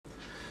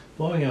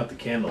Blowing out the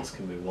candles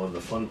can be one of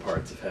the fun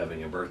parts of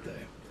having a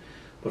birthday.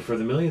 But for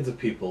the millions of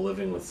people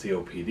living with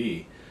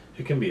COPD,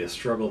 it can be a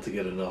struggle to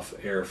get enough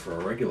air for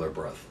a regular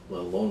breath,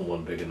 let alone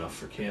one big enough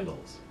for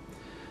candles.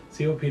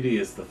 COPD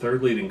is the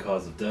third leading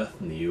cause of death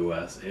in the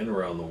US and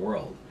around the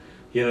world,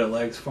 yet it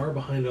lags far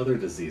behind other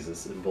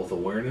diseases in both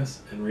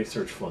awareness and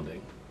research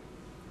funding.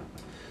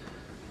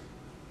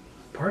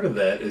 Part of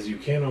that is you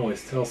can't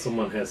always tell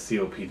someone has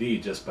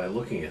COPD just by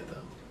looking at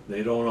them.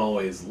 They don't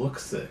always look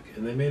sick,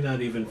 and they may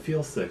not even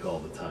feel sick all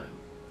the time.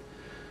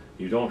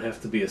 You don't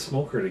have to be a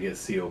smoker to get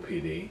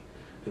COPD,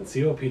 and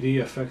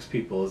COPD affects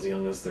people as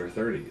young as their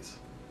 30s.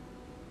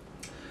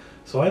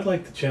 So I'd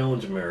like to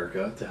challenge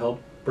America to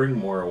help bring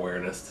more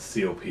awareness to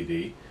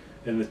COPD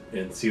and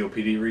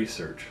COPD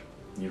research.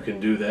 You can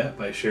do that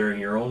by sharing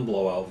your own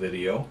blowout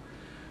video,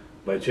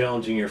 by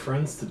challenging your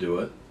friends to do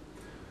it,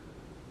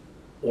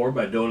 or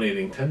by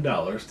donating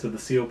 $10 to the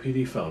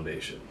COPD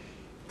Foundation.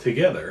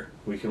 Together,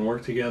 we can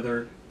work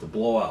together to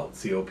blow out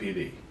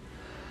COPD.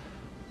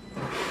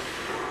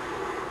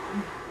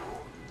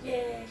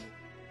 Yay!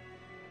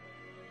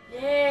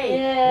 Yay!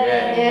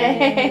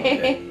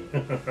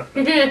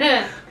 Yay!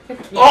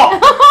 Oh!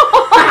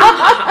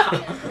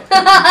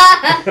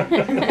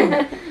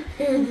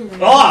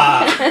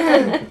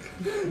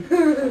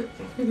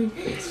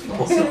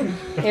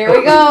 Here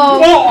we go.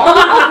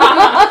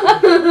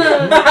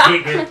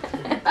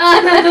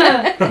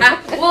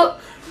 Well,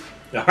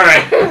 all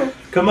right,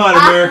 come on,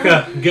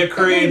 America, get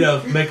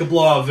creative. Make a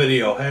blowout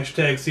video.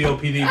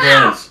 #COPD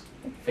blows.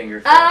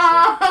 Finger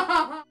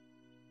crossed.